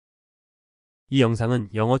이 영상은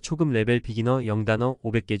영어 초급 레벨 비기너 영단어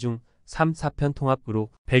 500개 중 3, 4편 통합으로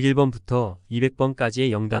 101번부터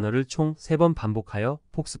 200번까지의 영단어를 총 3번 반복하여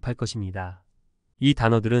복습할 것입니다. 이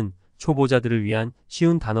단어들은 초보자들을 위한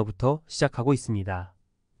쉬운 단어부터 시작하고 있습니다.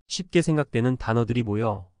 쉽게 생각되는 단어들이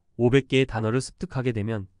모여 500개의 단어를 습득하게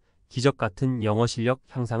되면 기적 같은 영어 실력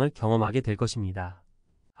향상을 경험하게 될 것입니다.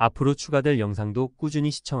 앞으로 추가될 영상도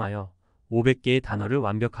꾸준히 시청하여 500개의 단어를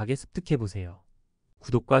완벽하게 습득해 보세요.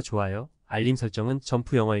 구독과 좋아요, 알림 설정은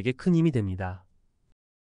점프 영어에게 큰 힘이 됩니다.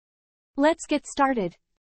 Let's get started.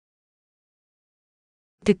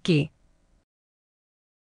 듣기,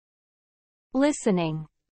 Listening.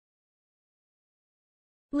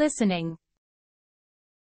 Listening.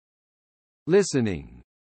 Listening.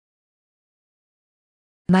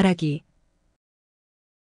 말하기,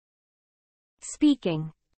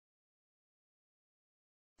 Speaking.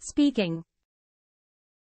 Speaking.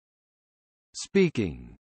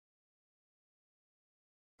 Speaking.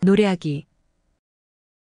 노래하기,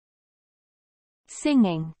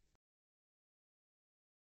 Singing.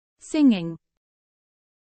 Singing.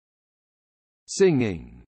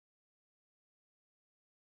 Singing.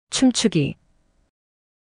 춤추기,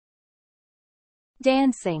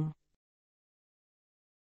 Dancing.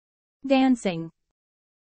 Dancing.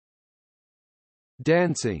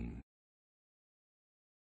 Dancing.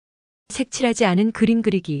 색칠하지 않은 그림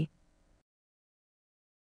그리기,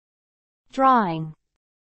 Drawing.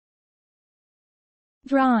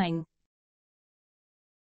 Drawing.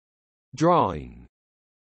 Drawing.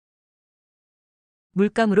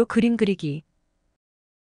 물감으로 그림 그리기,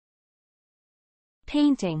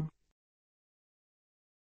 Painting.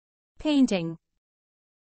 Painting.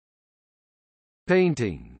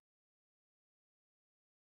 Painting.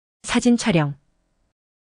 사진 촬영,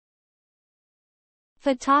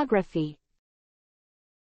 Photography.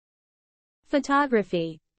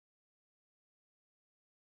 Photography.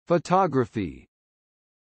 Photography.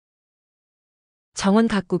 정원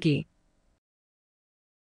가꾸기,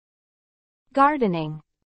 Gardening.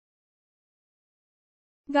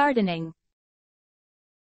 Gardening.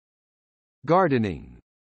 Gardening.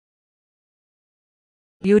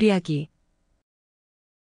 요리하기,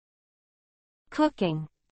 Cooking.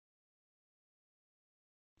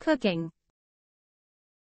 Cooking.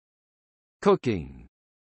 Cooking.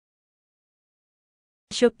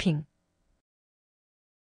 쇼핑,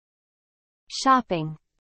 Shopping.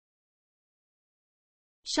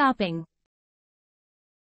 Shopping.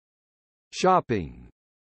 Shopping.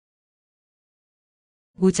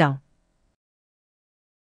 우정,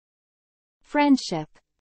 Friendship.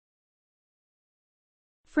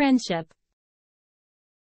 Friendship.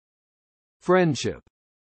 Friendship.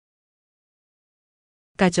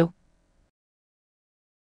 가족,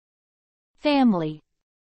 Family.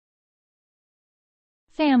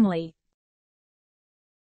 Family.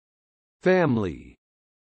 Family.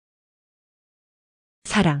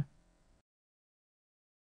 사랑,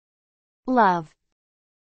 Love.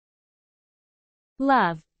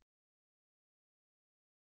 Love.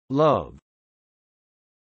 Love.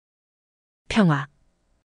 평화,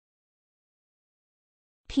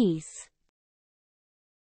 Peace.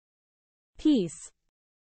 Peace.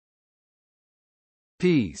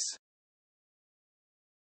 Peace.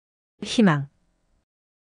 희망,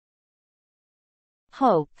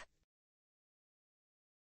 Hope.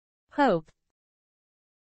 Hope.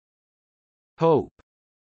 Hope.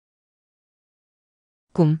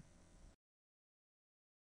 꿈,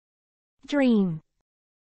 Dream.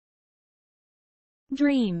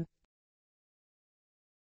 Dream.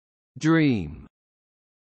 Dream.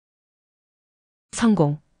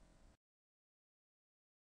 성공,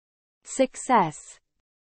 Success.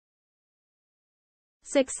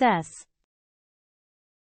 Success.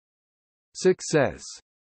 Success.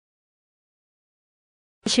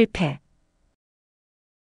 실패,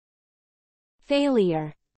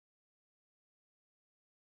 Failure.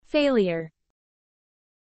 Failure.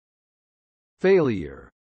 Failure.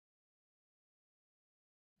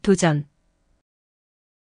 도전,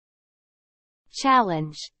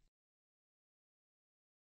 Challenge.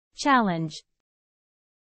 Challenge.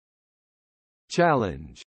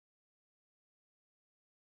 Challenge.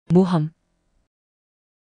 모험,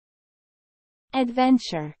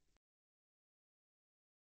 Adventure.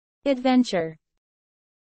 Adventure.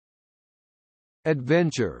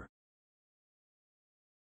 Adventure.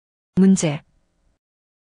 문제,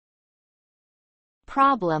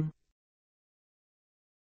 Problem.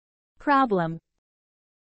 Problem.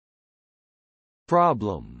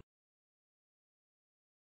 Problem.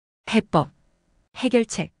 해법,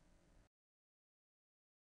 해결책,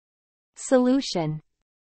 Solution.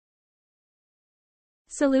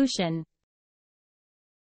 Solution.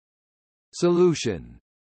 Solution.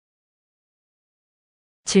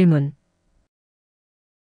 질문,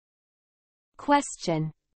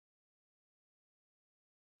 Question.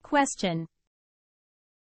 Question.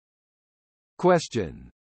 Question.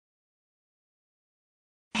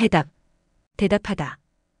 해답, 대답하다.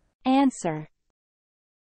 Answer.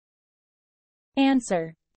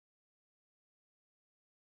 Answer.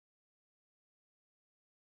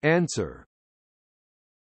 Answer.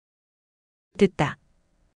 듣다,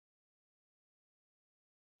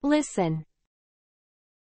 Listen.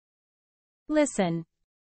 Listen.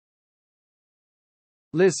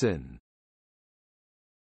 Listen.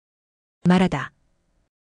 말하다,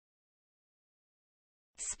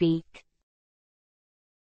 Speak.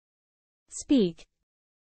 Speak.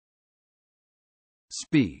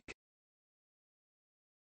 Speak.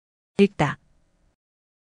 읽다,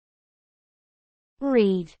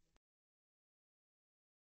 Read.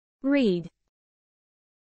 Read.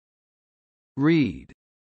 Read.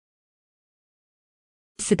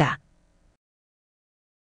 쓰다,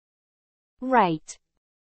 Write.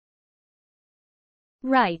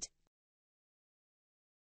 Write.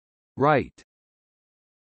 Write.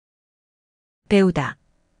 배우다,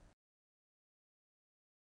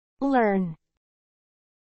 Learn.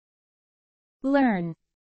 Learn.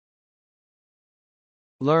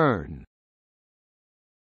 Learn.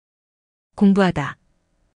 공부하다,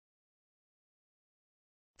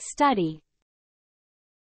 Study.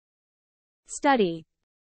 Study.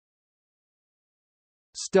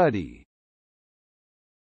 Study.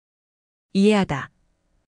 이해하다,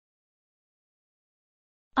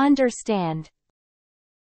 Understand.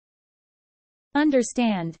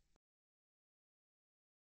 Understand.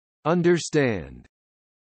 Understand.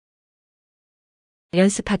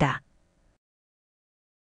 연습하다,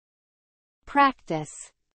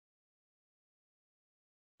 Practice.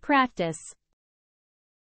 Practice.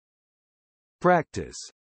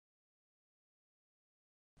 Practice.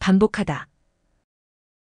 반복하다,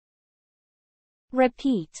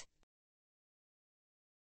 Repeat.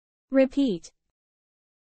 Repeat.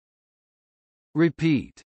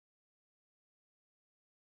 Repeat.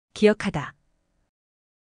 기억하다,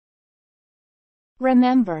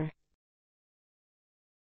 Remember.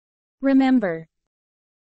 Remember.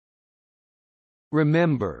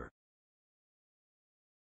 Remember.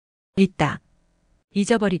 잊다,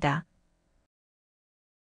 잊어버리다,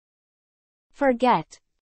 Forget.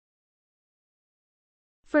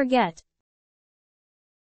 Forget.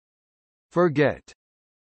 Forget.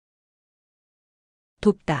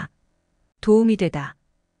 돕다, 도움이 되다,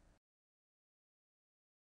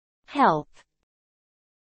 Help.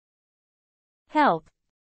 Help.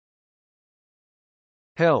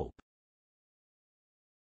 Help.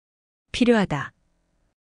 필요하다,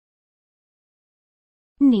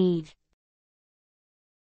 Need.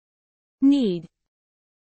 Need.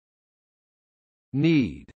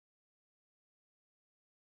 Need.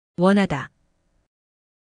 원하다,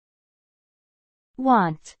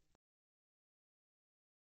 Want.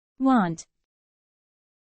 Want.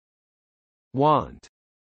 Want.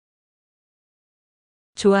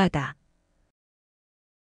 좋아하다,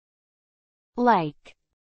 Like.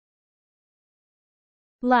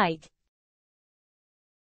 Like.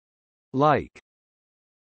 Like.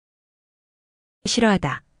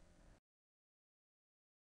 싫어하다,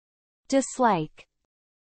 Dislike.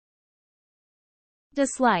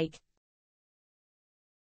 Dislike.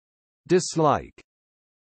 Dislike.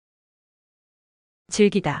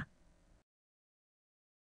 즐기다,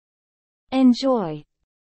 Enjoy.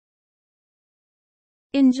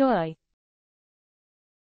 Enjoy.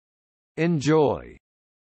 Enjoy.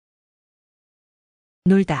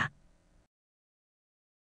 놀다,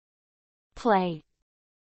 Play.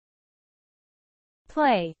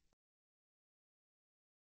 Play.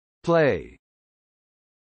 Play.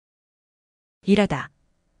 일하다,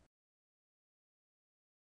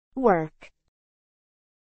 Work.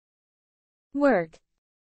 Work.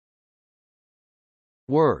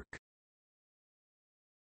 Work.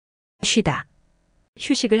 쉬다,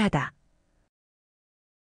 휴식을 하다,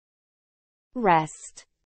 Rest.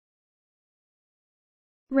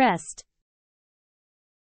 Rest.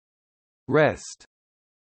 Rest.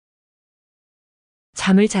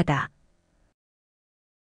 잠을 자다,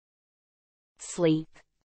 Sleep.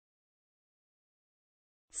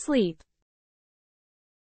 Sleep.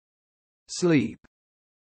 Sleep.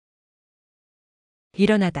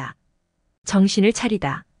 일어나다, 정신을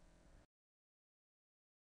차리다,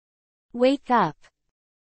 Wake up.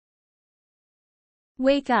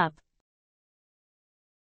 Wake up.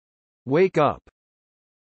 Wake up.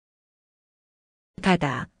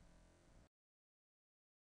 가다,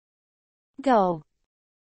 Go.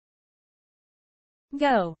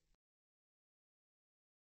 Go.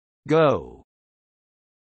 Go.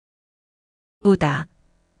 오다.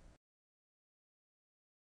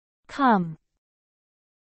 Come.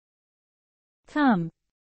 Come.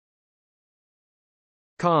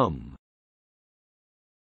 Come.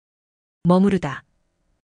 머무르다.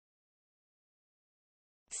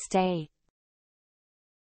 Stay.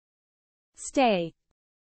 Stay.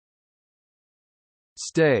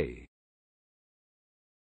 Stay.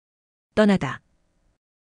 떠나다.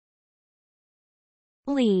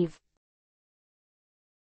 Leave.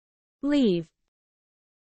 Leave.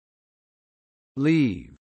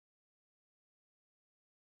 Leave.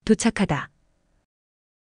 도착하다.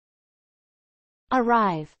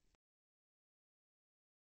 Arrive.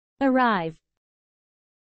 Arrive.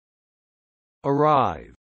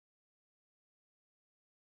 Arrive.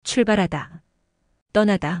 출발하다.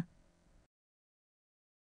 떠나다.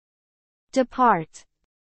 Depart.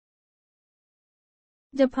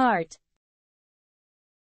 Depart.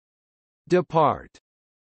 Depart.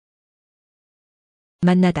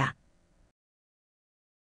 만나다.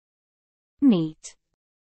 Meet.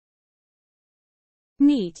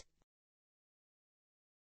 Meet.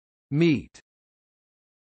 Meet.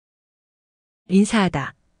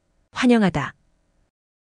 인사하다. 환영하다.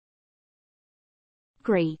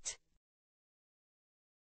 Greet.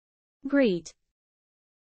 Greet.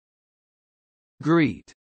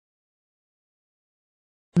 Greet.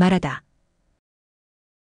 말하다.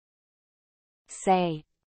 Say.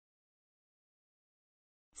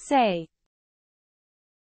 Say.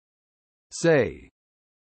 Say.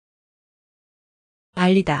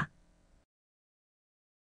 알리다.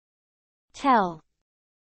 Tell.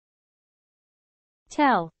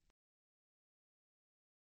 Tell.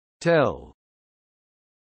 Tell.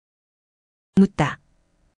 묻다.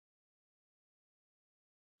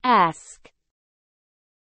 Ask.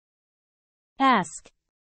 Ask.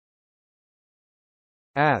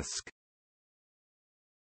 Ask.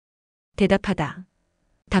 대답하다.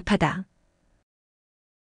 답하다.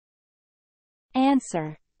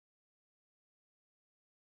 Answer.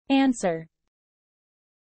 Answer.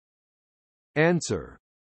 Answer.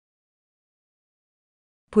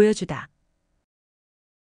 보여주다.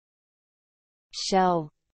 Show.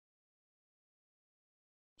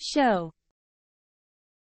 Show.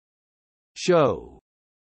 Show.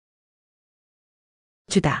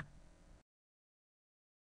 주다.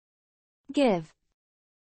 Give.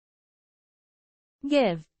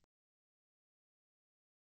 Give.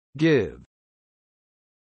 Give.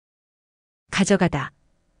 가져가다.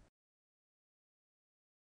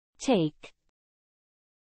 Take.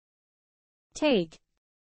 Take.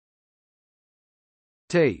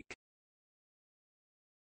 Take.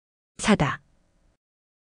 사다.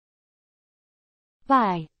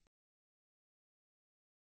 Buy.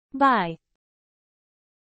 Buy.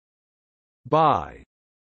 Buy.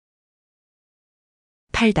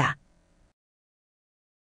 팔다.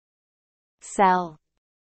 Sell.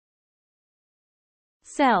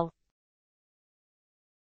 Sell.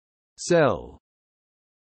 Sell.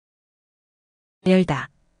 열다.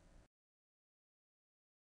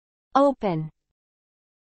 Open.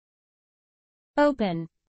 Open.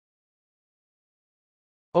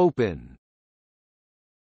 Open.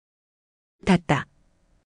 닫다.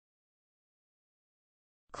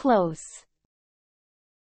 Close.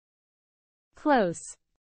 Close.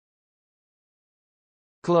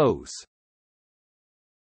 Close.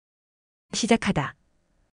 시작하다.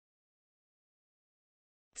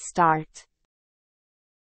 Start.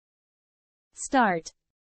 Start.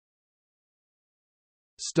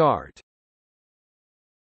 Start.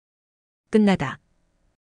 끝나다.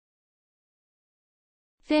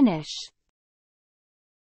 Finish.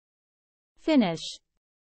 Finish.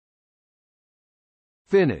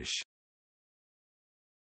 Finish.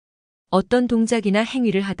 어떤 동작이나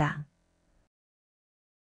행위를 하다.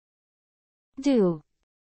 Do.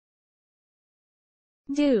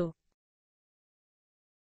 Do.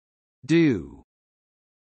 Do.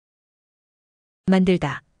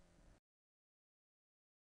 만들다.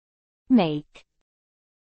 Make.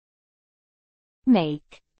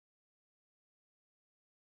 Make.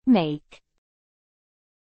 Make.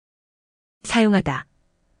 사용하다.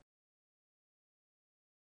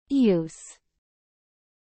 Use.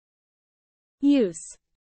 Use.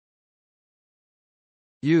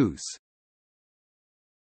 Use.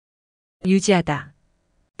 유지하다.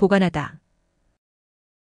 보관하다.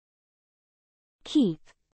 Keep.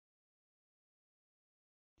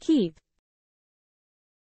 Keep.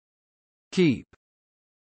 Keep.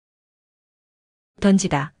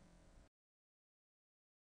 던지다.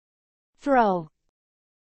 Throw.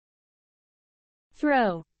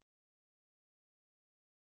 Throw.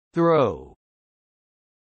 throw,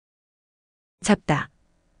 잡다,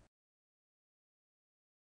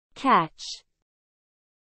 catch,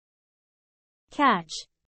 catch,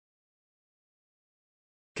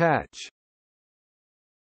 catch,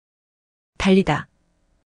 달리다,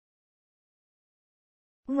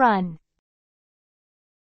 run,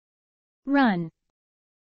 run,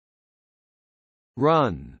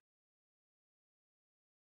 run,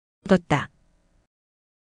 걷다,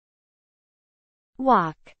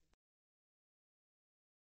 walk,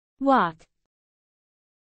 walk,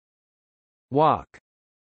 walk,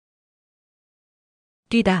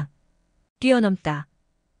 뛰다, 뛰어넘다,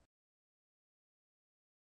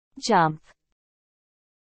 jump,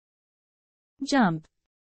 jump,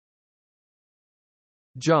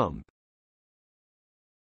 jump,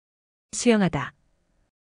 수영하다,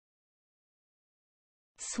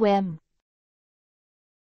 swim,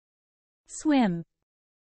 swim,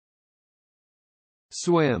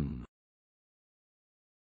 swim,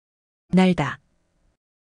 날다,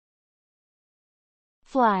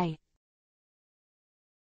 fly,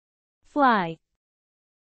 fly,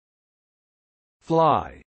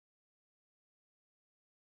 fly,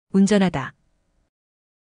 운전하다,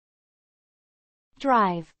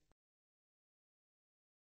 drive,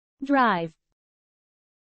 drive,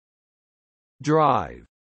 drive,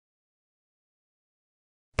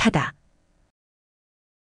 타다,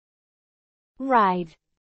 ride,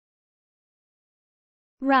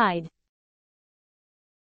 ride,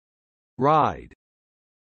 ride,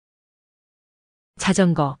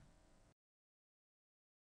 자전거,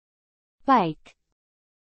 bike,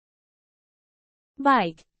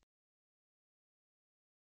 bike,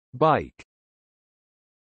 bike,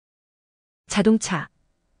 자동차,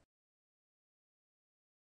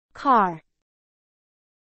 car,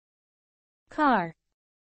 car,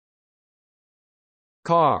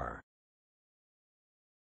 car,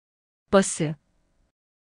 버스,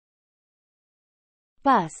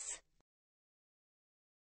 bus,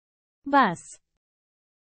 bus,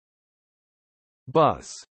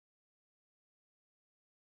 bus,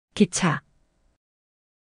 기차,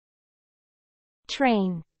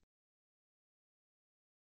 train,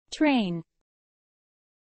 train,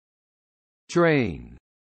 train,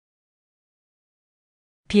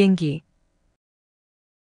 비행기,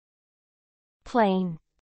 plane,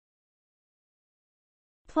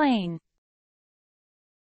 plane,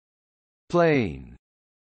 plane,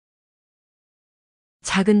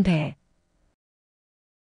 작은 배,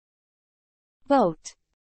 boat,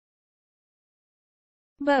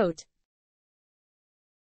 boat,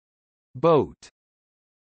 boat,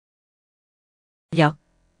 역,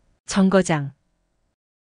 정거장,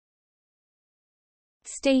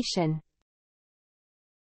 station,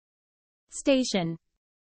 station,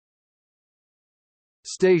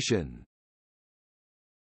 station,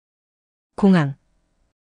 공항,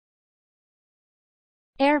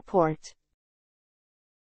 airport,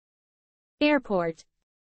 airport,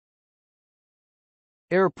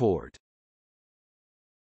 airport,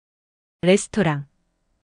 레스토랑,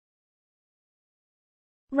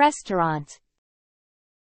 restaurant,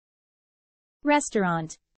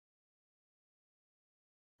 restaurant,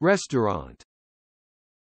 restaurant,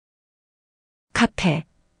 카페,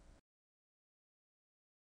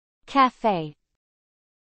 cafe,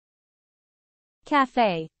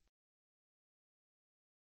 cafe,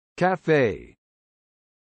 cafe,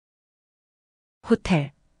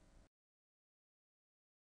 호텔,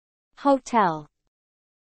 hotel,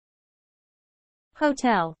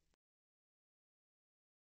 hotel,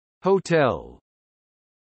 hotel,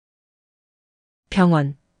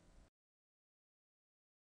 병원,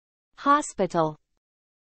 hospital,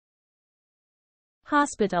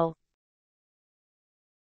 hospital,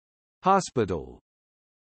 hospital,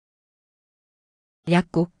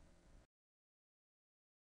 약국,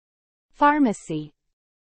 pharmacy,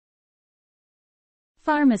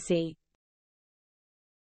 pharmacy,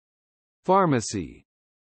 pharmacy,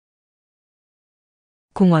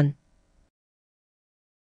 공원,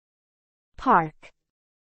 park,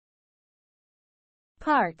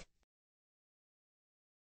 park,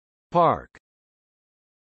 park,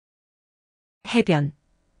 해변,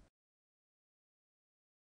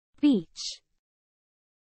 beach,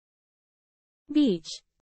 beach,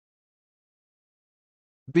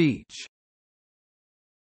 beach,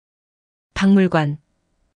 박물관,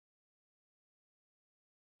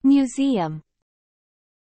 museum,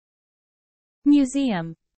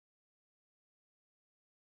 museum,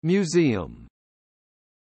 museum,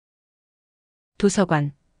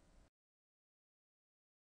 도서관,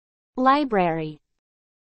 library,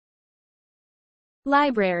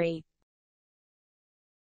 library,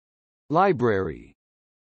 library,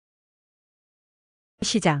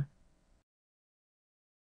 시장,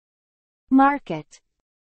 market,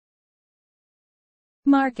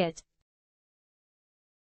 market,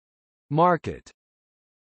 market,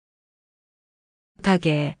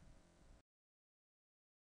 가게,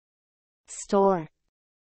 store,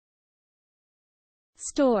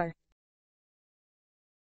 store,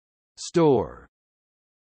 store,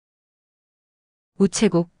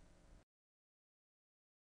 우체국,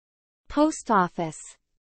 post office,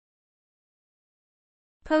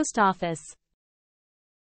 post office,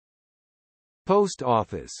 post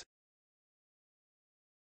office.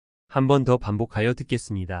 한 번 더 반복하여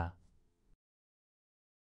듣겠습니다.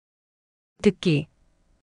 듣기,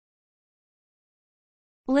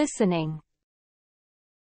 listening,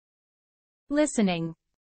 listening,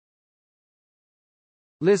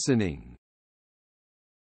 listening,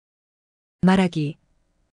 말하기,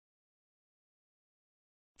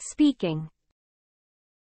 speaking,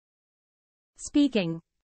 speaking,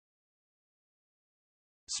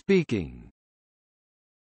 speaking,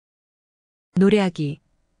 노래하기,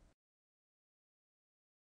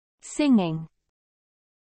 singing,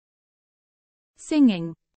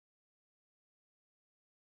 singing,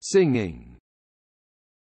 singing,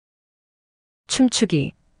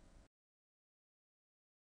 춤추기,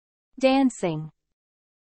 dancing,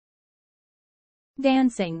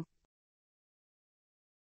 dancing,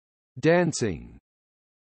 dancing,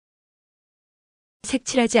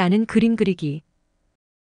 색칠하지 않은 그림 그리기,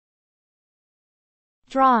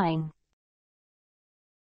 drawing,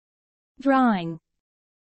 drawing,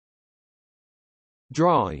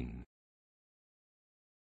 drawing,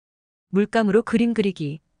 물감으로 그림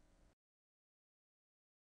그리기,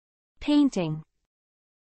 painting,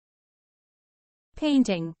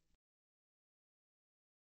 painting,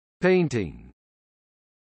 painting,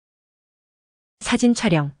 사진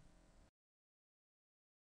촬영,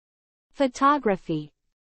 photography,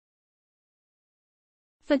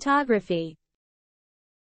 photography,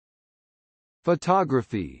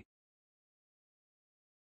 photography,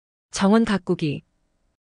 정원 가꾸기,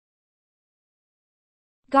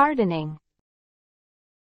 gardening,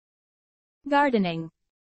 gardening,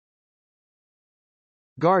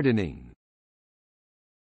 gardening,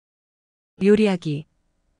 요리하기,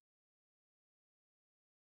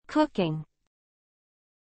 cooking,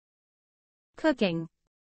 cooking,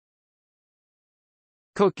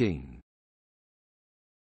 cooking,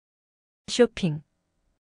 쇼핑,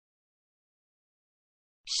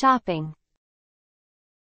 shopping,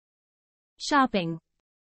 shopping,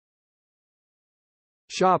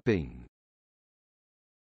 shopping,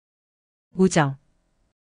 우정,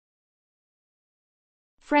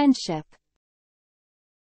 friendship,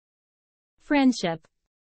 friendship,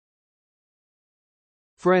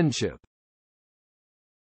 friendship,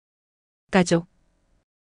 가족,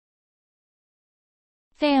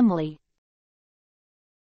 family,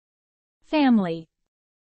 family,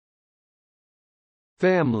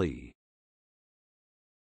 family,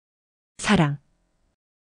 사랑,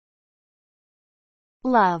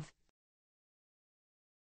 love,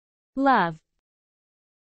 love,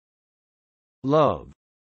 love,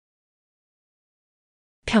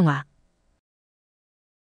 평화,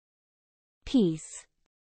 peace,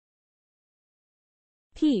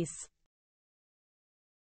 peace,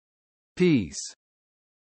 peace,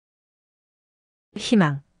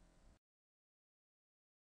 희망,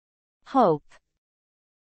 hope,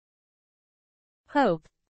 hope,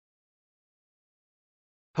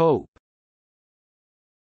 hope,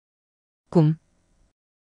 꿈,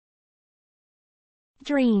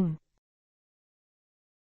 dream,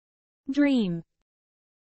 dream,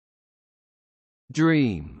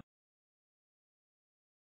 dream,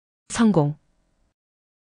 성공,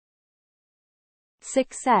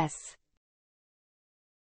 success,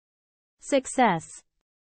 success,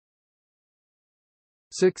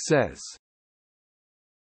 success,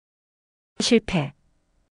 실패,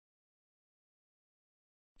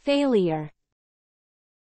 failure,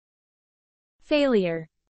 failure,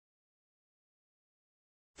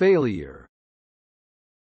 failure,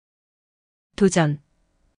 도전,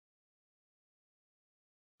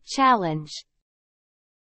 challenge,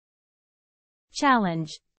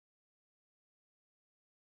 challenge,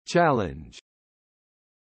 challenge,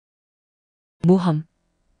 모험,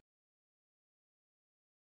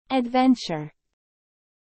 adventure,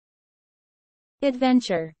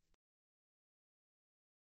 adventure,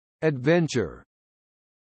 adventure,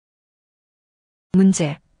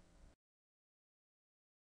 문제,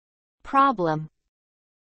 problem,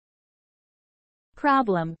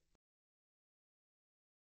 problem,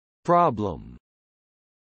 problem,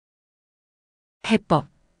 해법,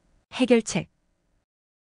 해결책,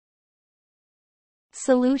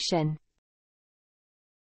 solution,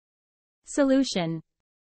 solution,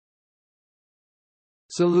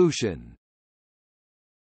 Solution.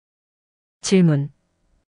 질문,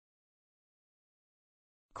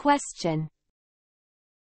 question,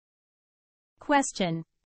 question,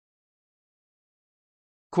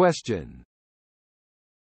 Question.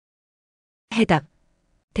 해답,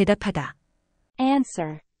 대답하다,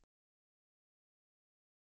 answer,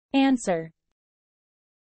 answer,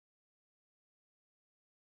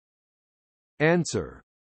 Answer.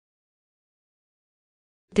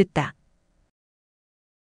 듣다,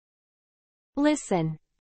 listen,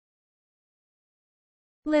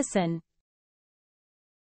 listen,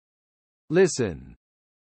 Listen.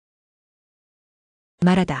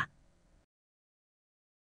 말하다,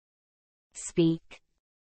 speak,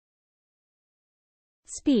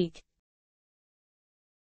 speak,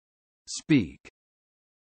 Speak.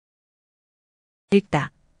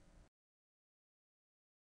 읽다,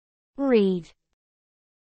 read,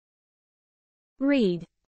 read,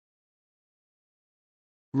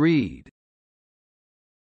 Read.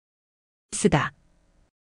 쓰다,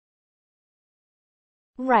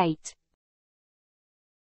 write,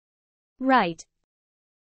 write,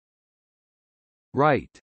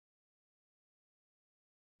 Write.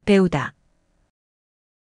 배우다,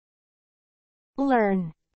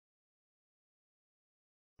 learn,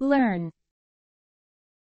 learn,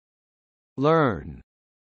 Learn.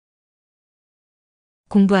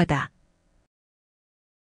 공부하다,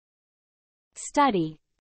 study,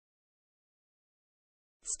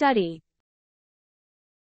 study,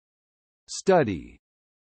 Study.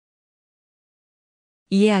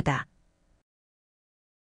 이해하다,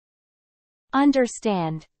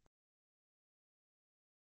 understand,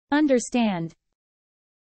 understand,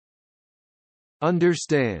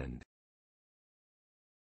 Understand.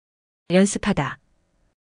 연습하다,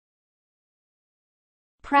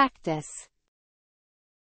 practice,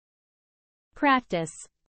 practice,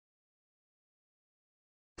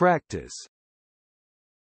 Practice.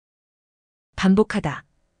 반복하다,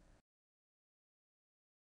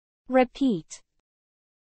 repeat,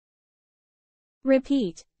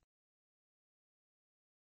 repeat,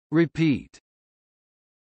 Repeat.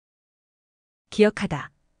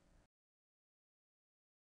 기억하다,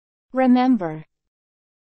 remember,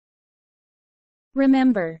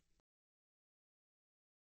 remember,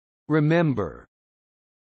 Remember.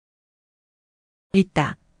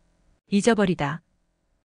 잊다, 잊어버리다,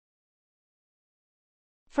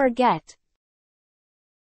 forget,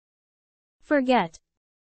 forget,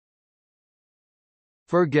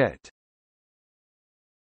 Forget.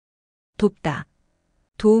 돕다,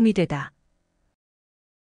 도움이 되다,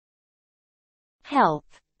 help,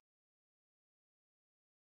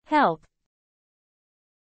 help,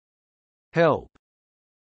 Help.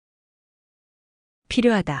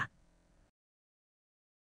 필요하다,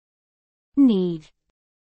 need,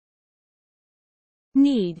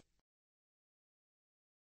 need,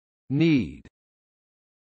 Need.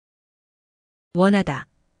 원하다,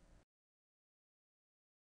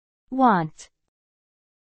 want,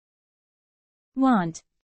 want,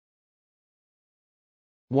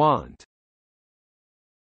 Want.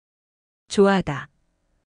 좋아하다,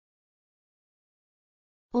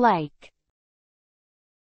 like,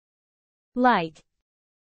 like,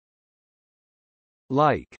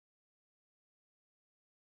 Like.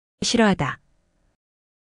 싫어하다,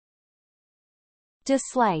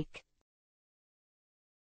 dislike,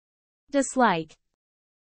 dislike,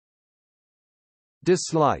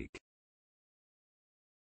 Dislike.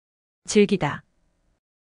 즐기다,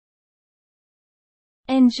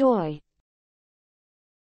 enjoy,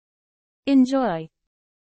 enjoy,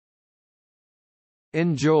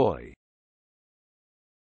 Enjoy.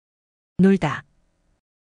 놀다,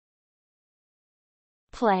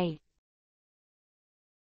 play,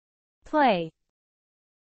 play,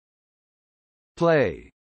 Play.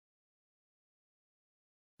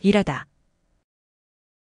 일하다,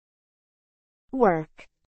 work,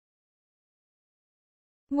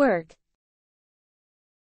 work,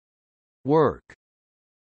 Work.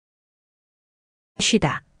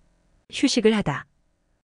 쉬다, 휴식을 하다,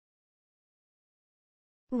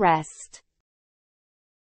 rest,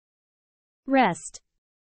 rest,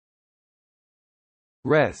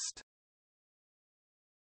 Rest.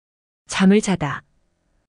 잠을 자다,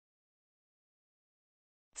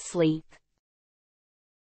 sleep,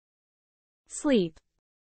 sleep,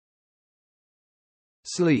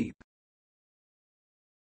 Sleep.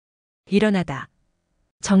 일어나다,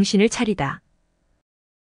 정신을 차리다,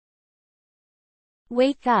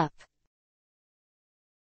 wake up,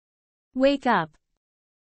 wake up,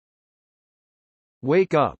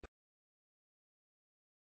 Wake up.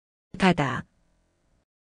 가다.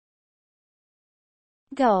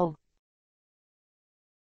 Go.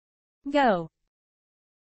 Go.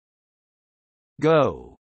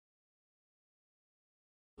 Go.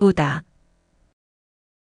 오다.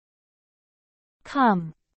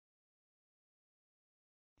 Come.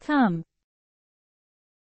 Come.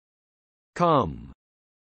 Come.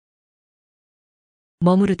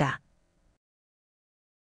 머무르다.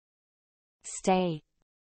 Stay.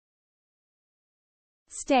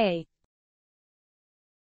 Stay.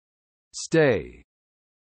 Stay.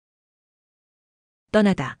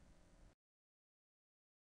 떠나다.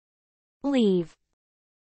 Leave.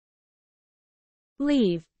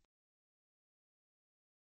 Leave.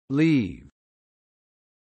 Leave.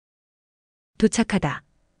 도착하다.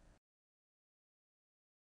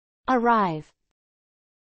 Arrive.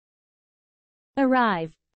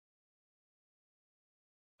 Arrive.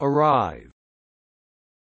 Arrive.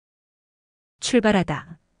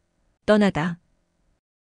 출발하다. 떠나다.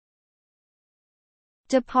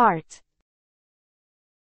 Depart.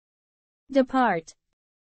 Depart.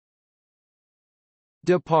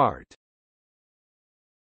 Depart.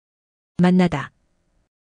 만나다.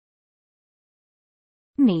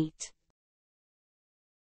 Meet.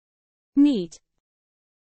 Meet.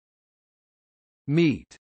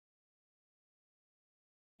 Meet.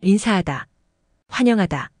 인사하다.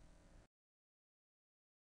 환영하다.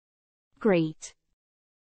 Greet.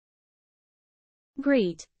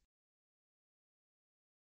 Greet.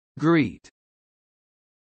 Greet.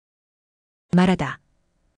 말하다.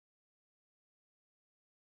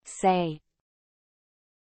 Say.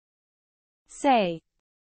 Say.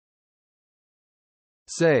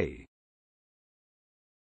 Say.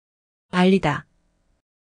 알리다.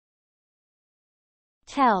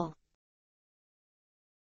 Tell.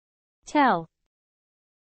 Tell.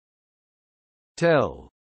 Tell.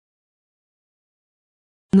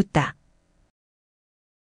 묻다.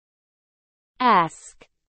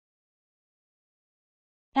 Ask.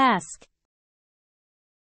 Ask.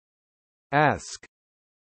 Ask.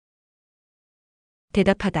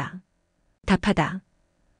 대답하다. 답하다.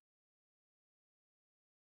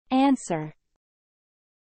 Answer.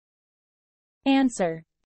 Answer.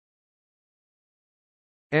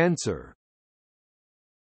 Answer.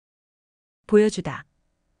 보여주다.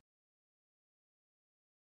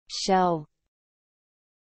 Show.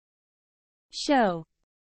 Show.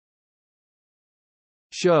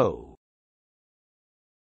 Show.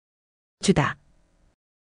 주다.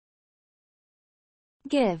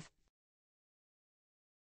 Give.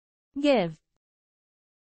 Give.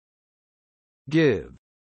 Give.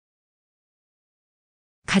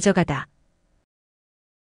 가져가다.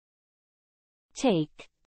 Take.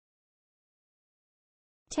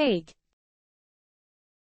 Take.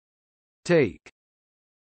 Take.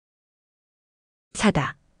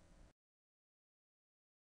 사다.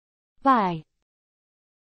 Buy.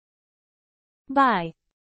 Buy.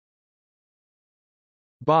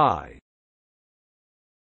 Buy.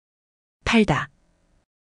 팔다.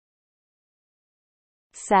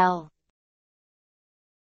 Sell.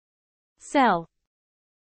 Sell.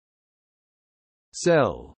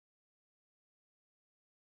 Sell.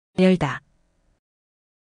 열다.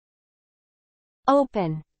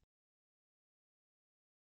 Open.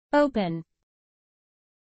 Open.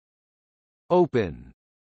 Open.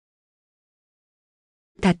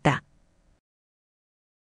 닫다.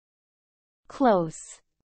 Close.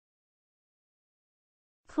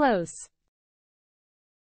 Close.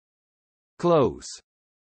 Close.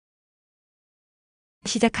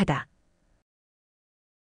 시작하다.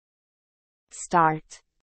 Start.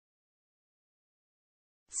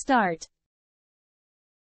 Start.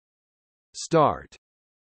 Start.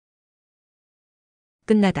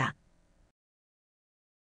 끝나다.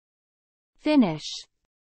 Finish.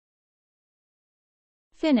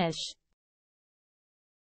 Finish.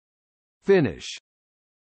 Finish.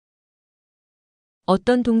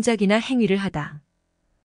 어떤 동작이나 행위를 하다.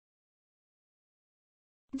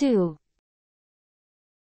 Do.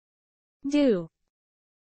 Do.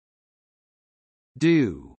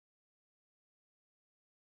 Do.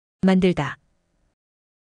 만들다.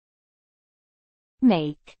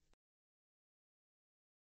 Make.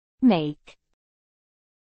 Make.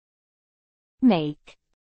 Make.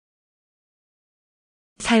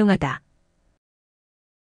 사용하다.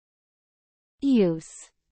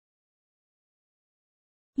 Use.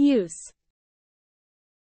 Use.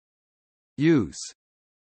 Use.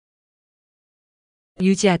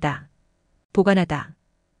 유지하다. 보관하다.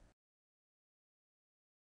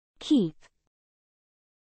 Keep.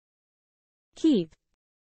 Keep.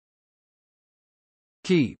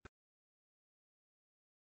 Keep.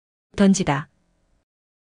 던지다.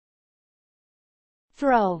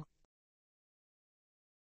 throw,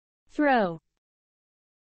 throw,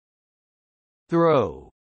 throw,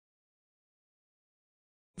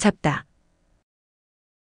 잡다,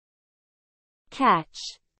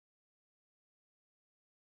 catch,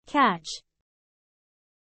 catch,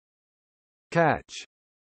 catch,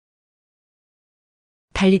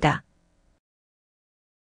 달리다,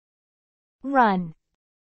 run,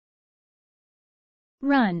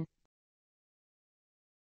 run,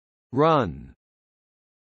 run,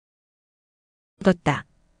 걷다,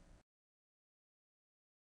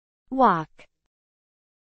 walk,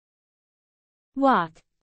 walk,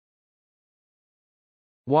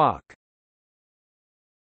 walk,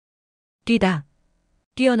 뛰다,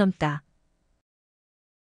 뛰어넘다,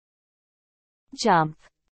 jump,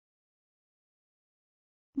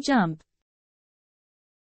 jump,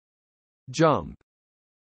 jump,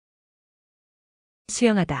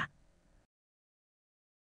 수영하다,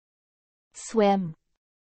 swim,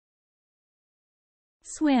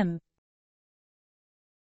 swim,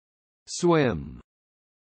 swim,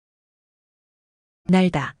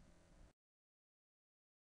 날다,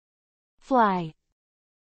 fly,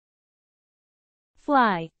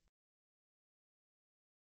 fly,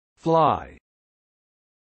 fly,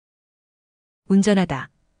 운전하다,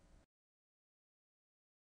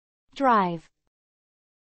 drive,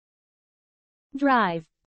 drive,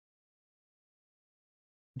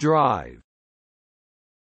 drive,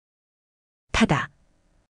 타다,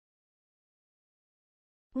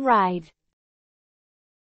 ride,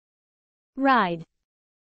 ride,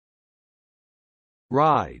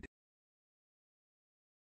 ride,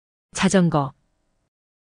 자전거,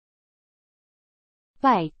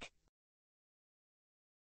 bike,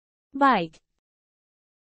 bike,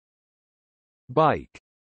 bike,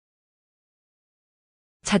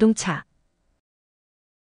 자동차,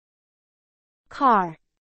 car,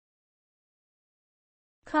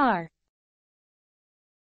 car,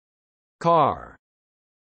 car,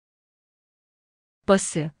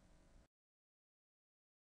 버스,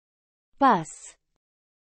 bus,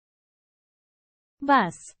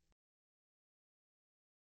 bus,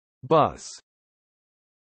 bus,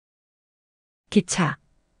 기차,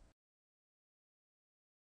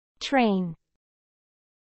 train,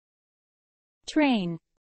 train,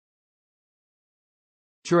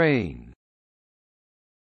 train,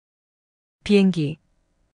 비행기,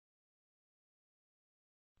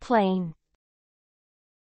 plane,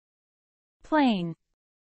 plane,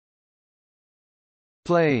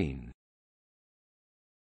 plane,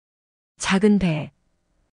 작은 배,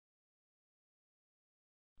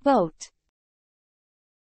 boat,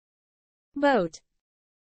 boat,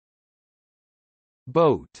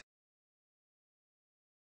 boat,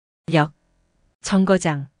 역,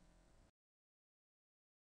 정거장,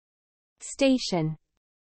 station,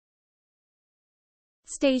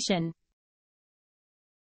 station,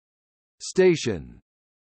 station,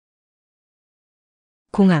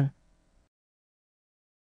 공항,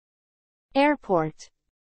 airport,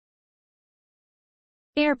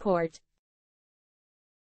 airport,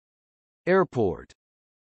 airport,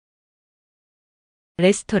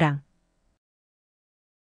 레스토랑,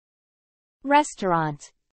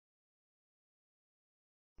 restaurant,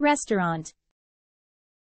 restaurant,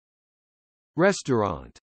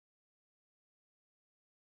 restaurant,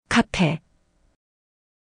 카페,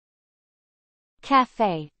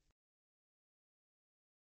 cafe,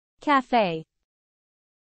 cafe,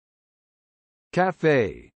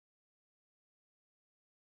 cafe,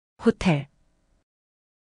 호텔,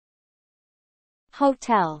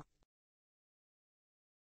 hotel,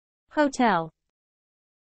 hotel,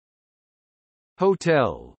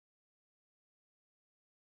 hotel,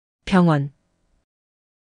 병원,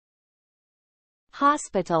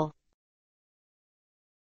 hospital,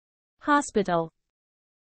 hospital,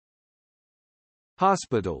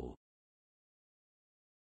 hospital,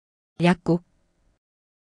 약국,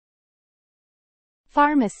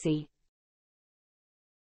 pharmacy,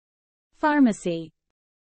 pharmacy,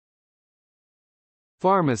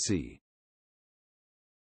 pharmacy,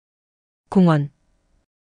 공원,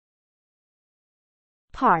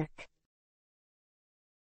 park,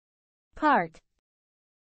 park,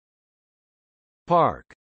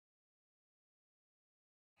 park,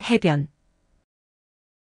 해변,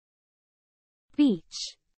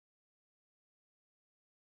 beach,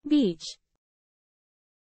 beach,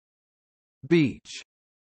 beach,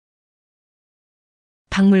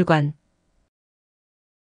 박물관,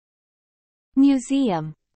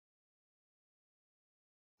 museum,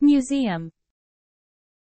 museum,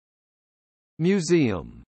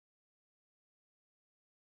 museum,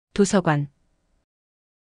 도서관,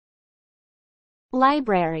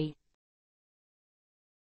 library,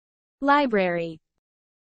 library,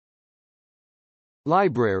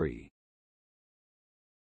 library,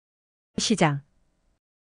 시장,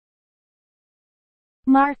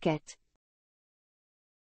 market,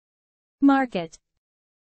 market,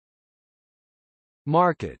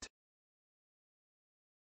 market,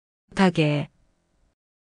 가게,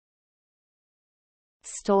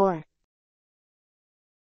 store,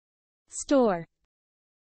 store,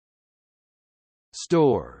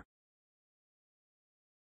 store,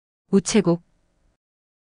 우체국,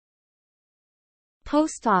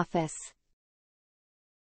 post office,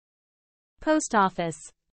 post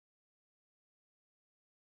office,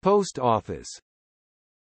 post office,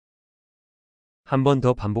 한 번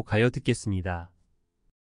더 반복하여 듣겠습니다.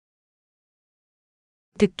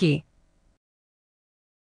 듣기,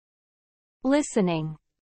 listening,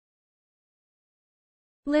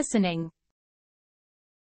 listening,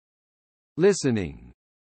 listening,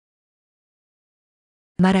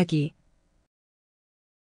 말하기,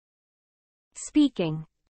 speaking,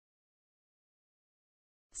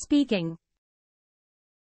 speaking,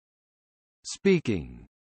 speaking,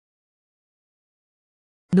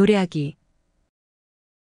 노래하기,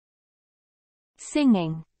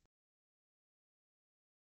 singing,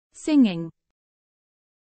 singing,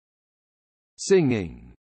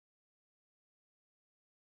 singing,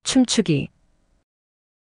 춤추기,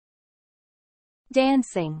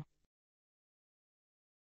 dancing,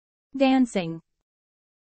 dancing,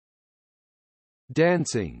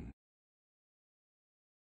 dancing,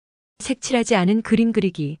 색칠하지 않은 그림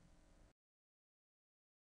그리기,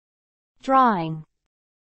 drawing,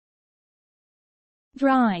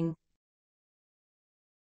 drawing,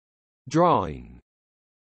 drawing,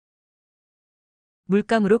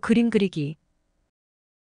 물감으로 그림 그리기,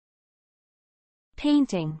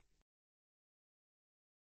 painting,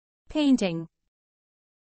 painting,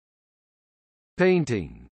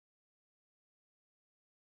 painting,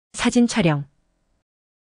 사진 촬영,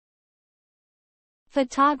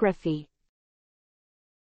 photography,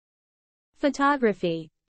 photography,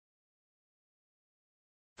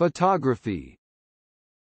 photography,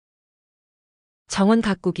 정원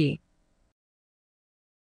가꾸기,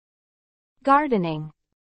 gardening,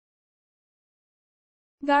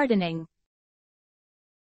 gardening,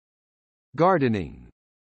 gardening,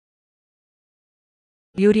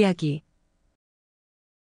 요리하기,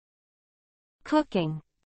 cooking,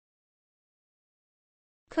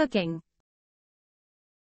 cooking,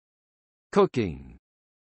 cooking,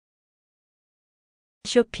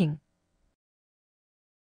 쇼핑,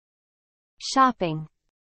 shopping,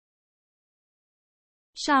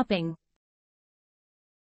 shopping,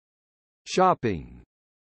 shopping,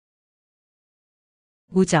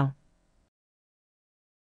 우정,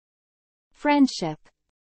 friendship,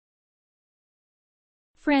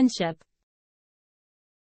 friendship,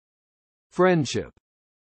 friendship,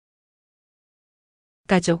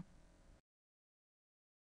 가족,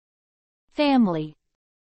 family,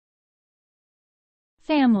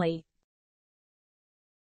 family,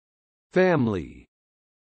 family,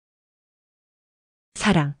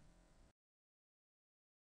 사랑,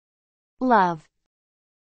 love,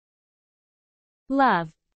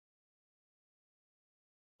 love,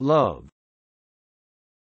 love,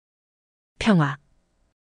 평화,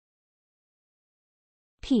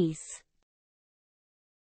 peace,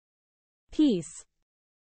 peace,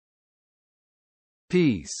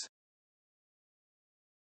 peace,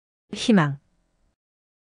 희망,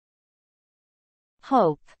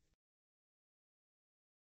 hope,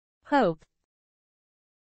 hope,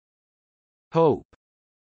 hope,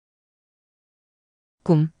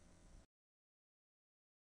 꿈,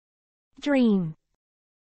 dream,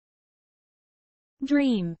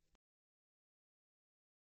 dream,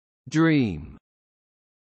 dream,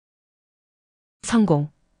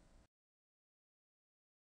 성공,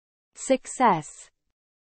 success,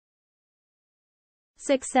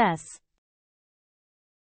 success,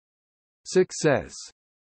 success,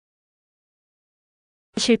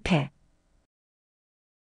 실패,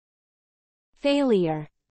 failure,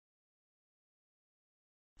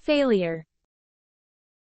 failure,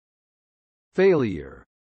 failure,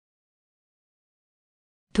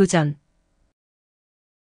 도전,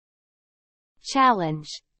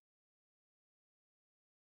 challenge,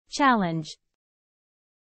 challenge,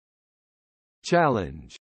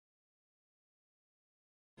 challenge,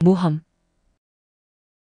 모험,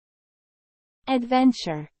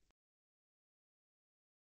 adventure,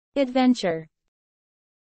 adventure,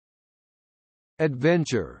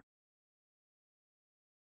 adventure,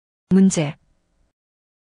 문제,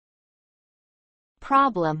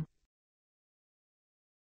 problem,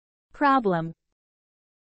 problem,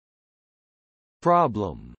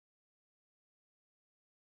 problem,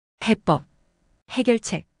 해법,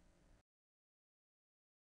 해결책,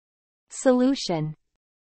 Solution.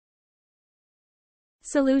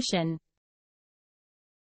 Solution.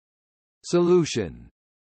 Solution.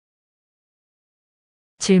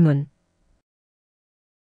 질문,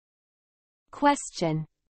 Question.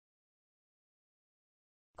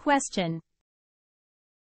 Question.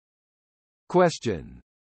 Question.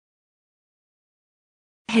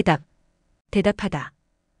 해답, 대답하다,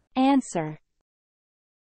 Answer.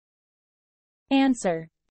 Answer.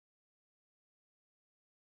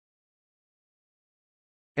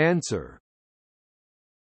 Answer.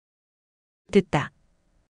 듣다,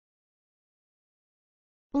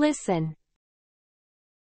 Listen.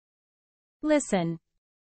 Listen.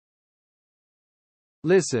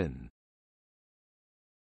 Listen.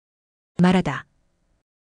 말하다,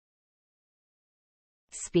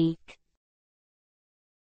 Speak.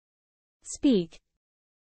 Speak.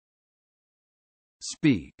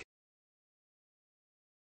 Speak.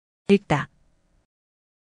 읽다,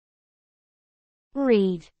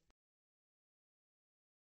 Read.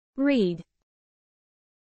 Read.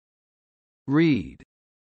 Read.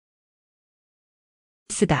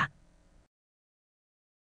 쓰다,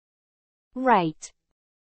 Write.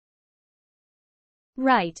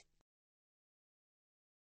 Write.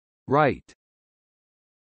 Write.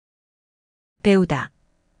 배우다,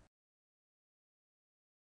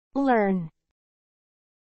 Learn.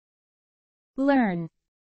 Learn.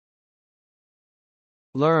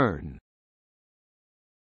 Learn.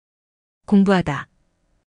 공부하다,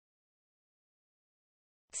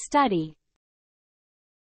 Study.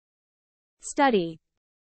 Study.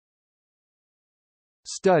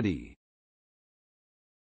 Study.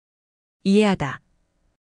 이해하다,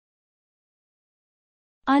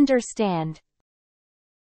 Understand.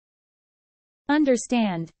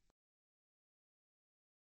 Understand.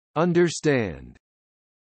 Understand.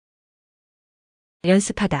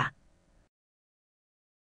 연습하다,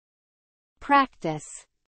 Practice.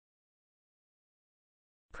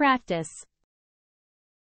 Practice.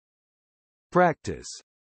 Practice.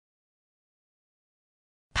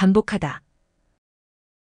 반복하다,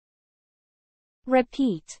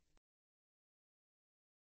 Repeat.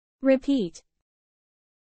 Repeat.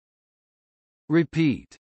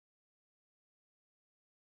 Repeat.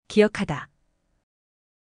 기억하다,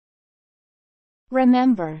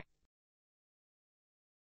 Remember.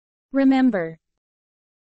 Remember.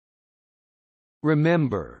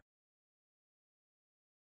 Remember.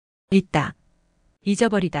 잊다,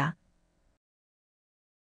 잊어버리다,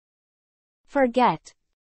 Forget.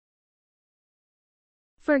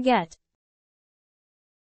 Forget.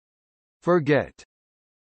 Forget.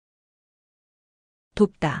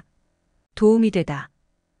 돕다, 도움이 되다,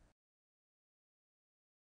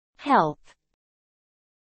 Help.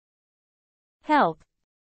 Help.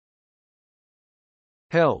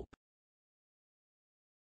 Help.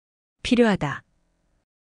 필요하다,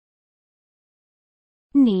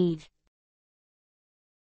 Need.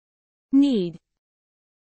 Need.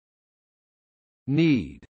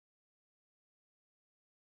 Need.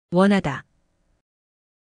 원하다,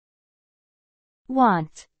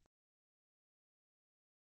 Want.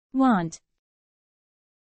 Want.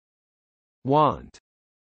 Want.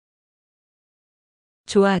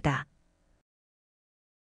 좋아하다,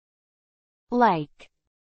 Like.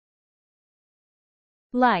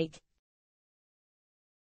 Like.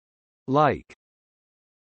 Like.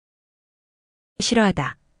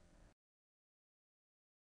 싫어하다,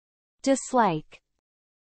 Dislike.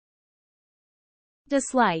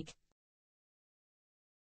 Dislike.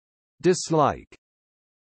 Dislike.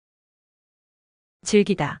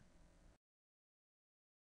 즐기다,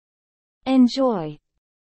 Enjoy.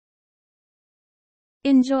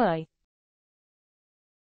 Enjoy.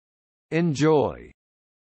 Enjoy.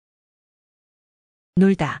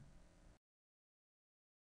 놀다,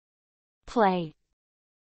 Play.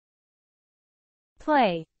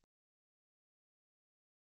 Play.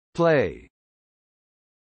 Play.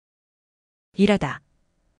 일하다,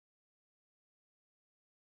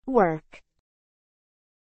 Work.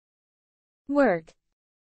 Work.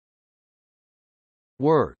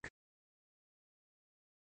 Work.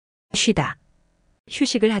 쉬다,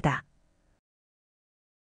 휴식을 하다,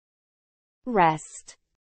 Rest.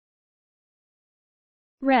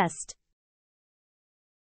 Rest.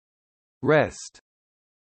 Rest.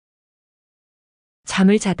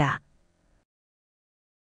 잠을 자다,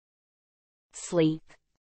 Sleep.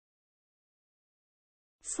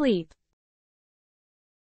 Sleep.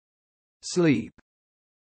 Sleep.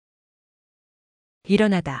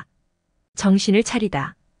 일어나다, 정신을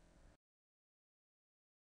차리다,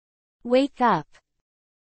 Wake up.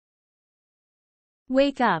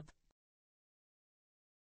 Wake up.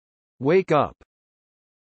 Wake up.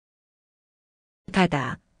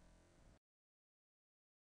 가다.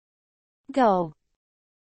 Go.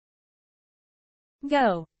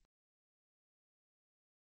 Go.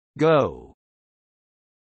 Go.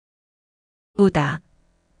 오다.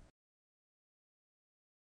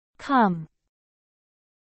 Come.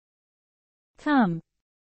 Come.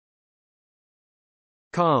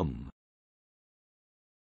 Come.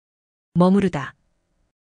 머무르다.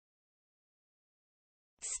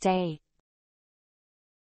 Stay.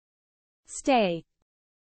 Stay.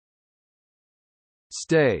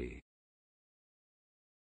 Stay.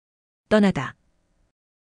 떠나다.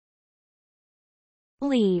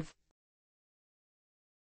 Leave.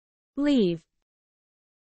 Leave.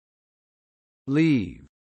 Leave.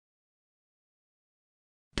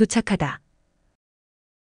 도착하다.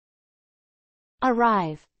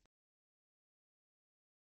 Arrive.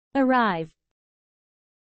 Arrive.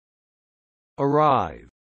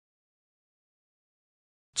 Arrive.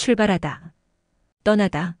 출발하다.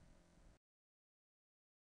 떠나다.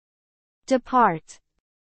 Depart.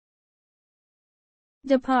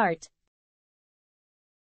 Depart.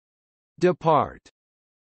 Depart.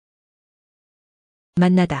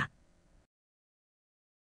 만나다.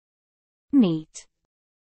 Meet.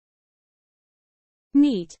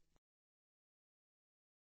 Meet.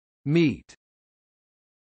 Meet.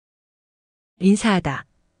 인사하다.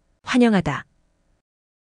 환영하다.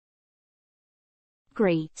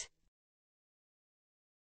 Greet.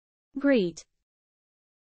 Greet.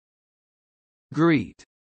 Greet.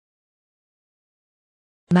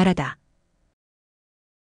 말하다.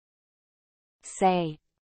 Say.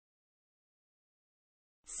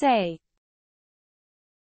 Say.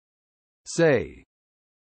 Say.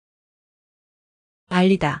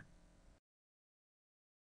 알리다.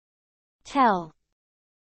 Tell.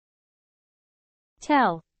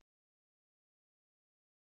 Tell.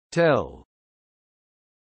 Tell.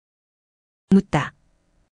 묻다.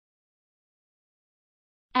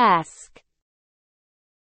 Ask.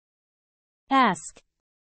 Ask.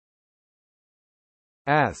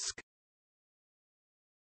 Ask.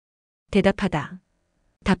 대답하다.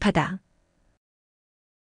 답하다.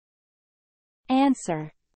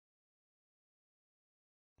 Answer.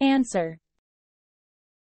 Answer.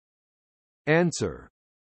 Answer.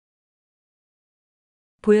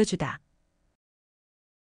 보여주다.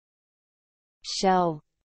 Show.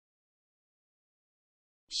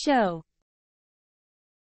 Show.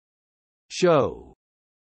 Show.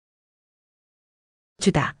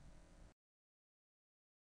 주다.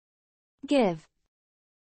 Give.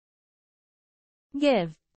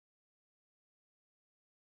 Give.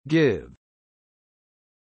 Give.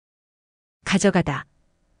 가져가다.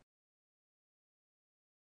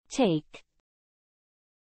 Take.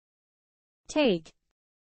 Take.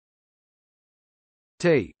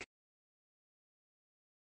 Take.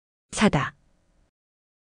 사다.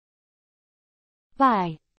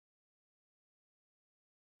 Buy.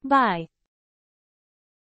 Buy.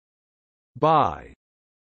 Buy.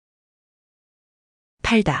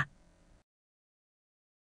 팔다.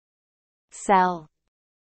 Sell.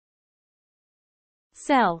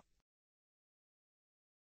 Sell.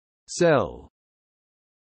 Sell.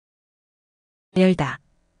 열다.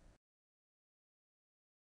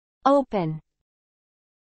 Open.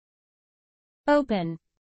 Open.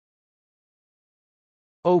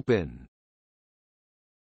 Open.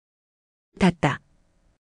 닫다.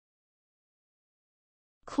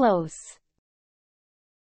 Close.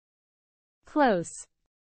 Close.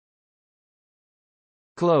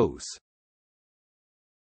 Close.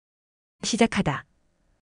 시작하다.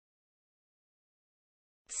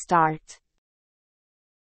 Start.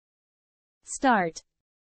 Start.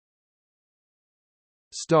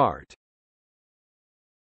 Start.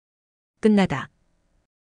 끝나다.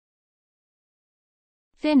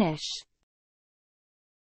 Finish.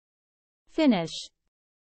 Finish.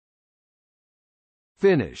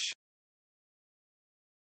 Finish.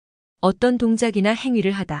 어떤 동작이나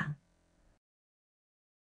행위를 하다.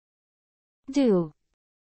 Do.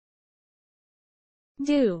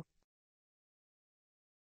 Do.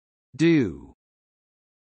 Do.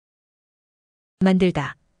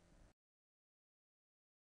 만들다.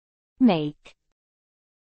 Make.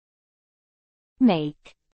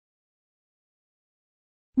 Make.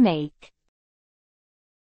 Make.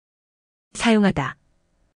 사용하다.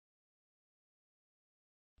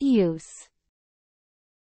 Use.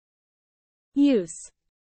 Use.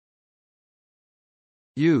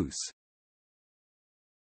 Use.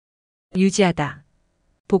 유지하다.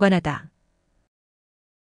 보관하다.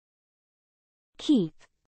 Keep.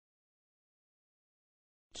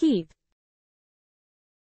 Keep.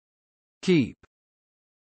 keep,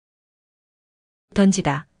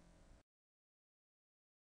 던지다,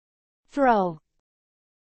 throw,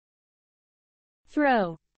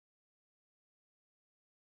 throw,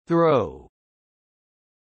 throw,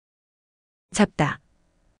 잡다,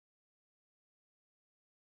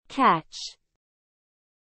 catch,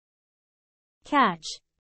 catch,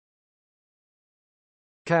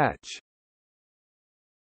 catch,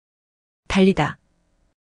 달리다,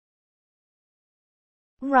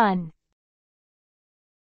 run,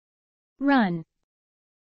 run,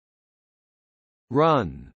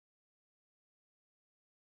 run,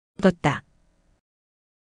 걷다,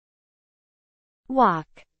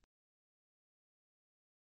 walk,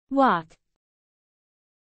 walk,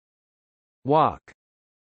 walk,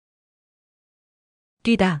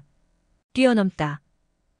 뛰다, 뛰어넘다,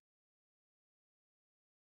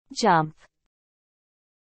 jump,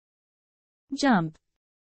 jump,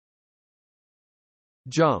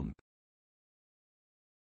 jump,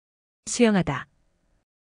 수영하다,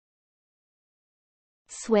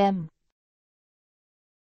 swim,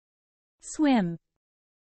 swim,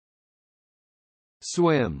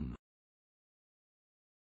 swim,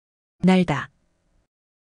 날다,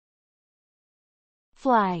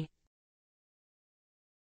 fly,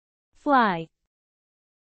 fly,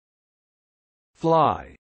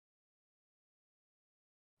 fly,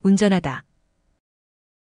 운전하다,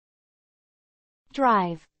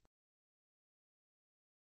 drive,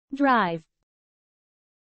 drive,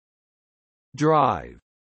 drive,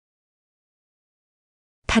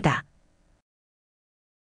 타다,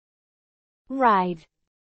 ride,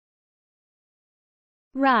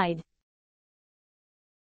 ride,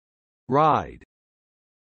 ride,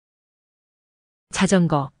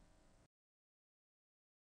 자전거,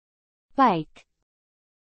 bike,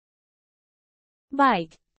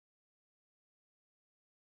 bike,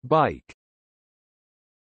 bike,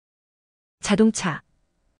 자동차,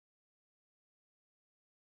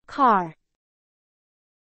 car,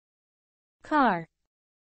 car,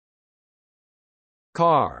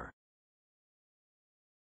 car,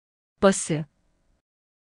 버스,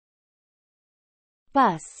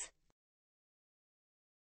 bus,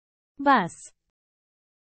 bus,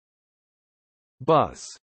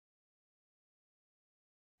 bus,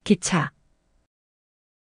 기차,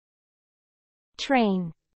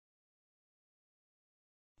 train,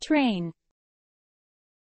 train,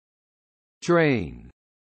 train,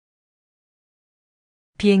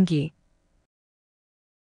 비행기,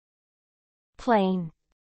 plane,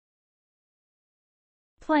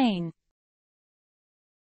 plane,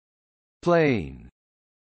 plane,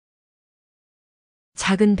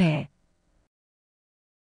 작은 배,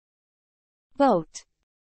 boat,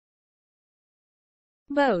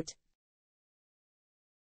 boat,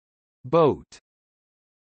 boat,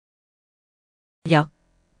 역,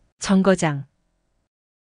 정거장,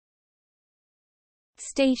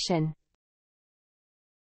 station,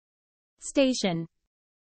 station,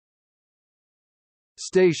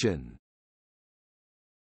 station,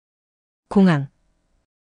 공항,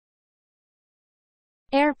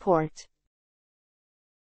 airport,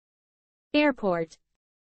 airport,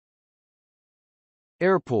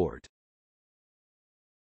 airport,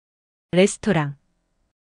 레스토랑,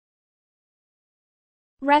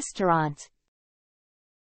 restaurant,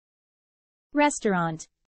 restaurant,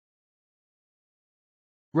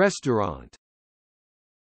 restaurant,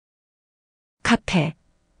 카페,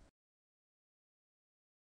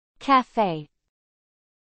 cafe,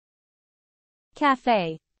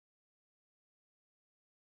 cafe,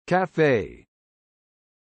 cafe,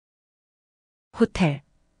 호텔,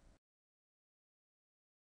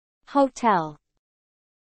 hotel,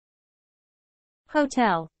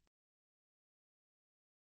 hotel,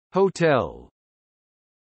 hotel,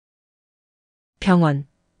 병원,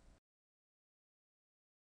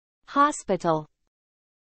 hospital,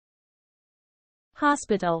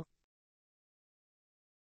 hospital,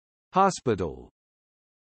 hospital,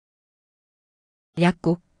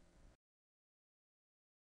 약국,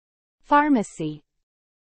 pharmacy,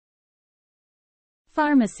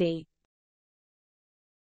 pharmacy,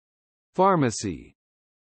 pharmacy,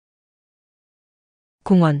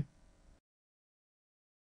 공원,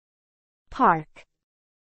 park,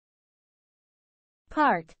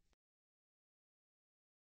 park,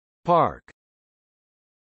 park,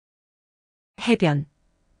 해변,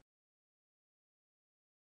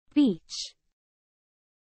 beach,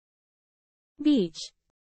 beach,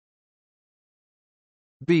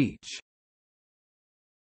 beach,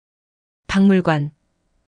 박물관,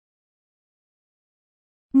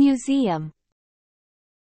 museum,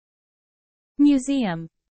 museum,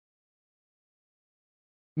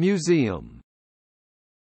 museum,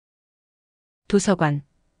 도서관,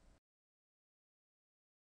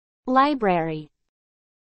 library,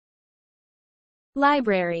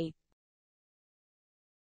 library,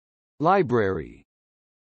 library,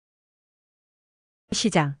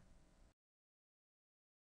 시장,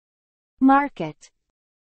 market,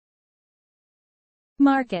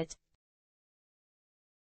 market,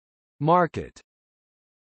 market,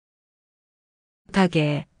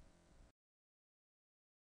 가게,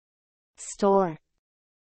 store,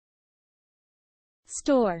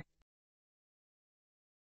 store,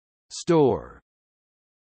 store,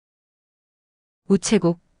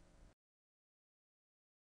 우체국,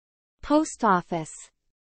 post office,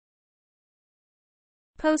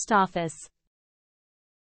 post office,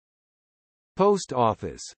 post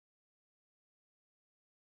office.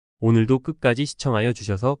 오늘도 끝까지 시청하여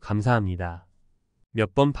주셔서 감사합니다.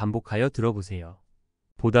 몇 번 반복하여 들어보세요.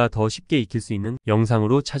 보다 더 쉽게 익힐 수 있는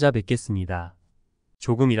영상으로 찾아뵙겠습니다.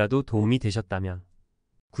 조금이라도 도움이 되셨다면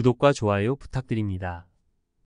구독과 좋아요 부탁드립니다.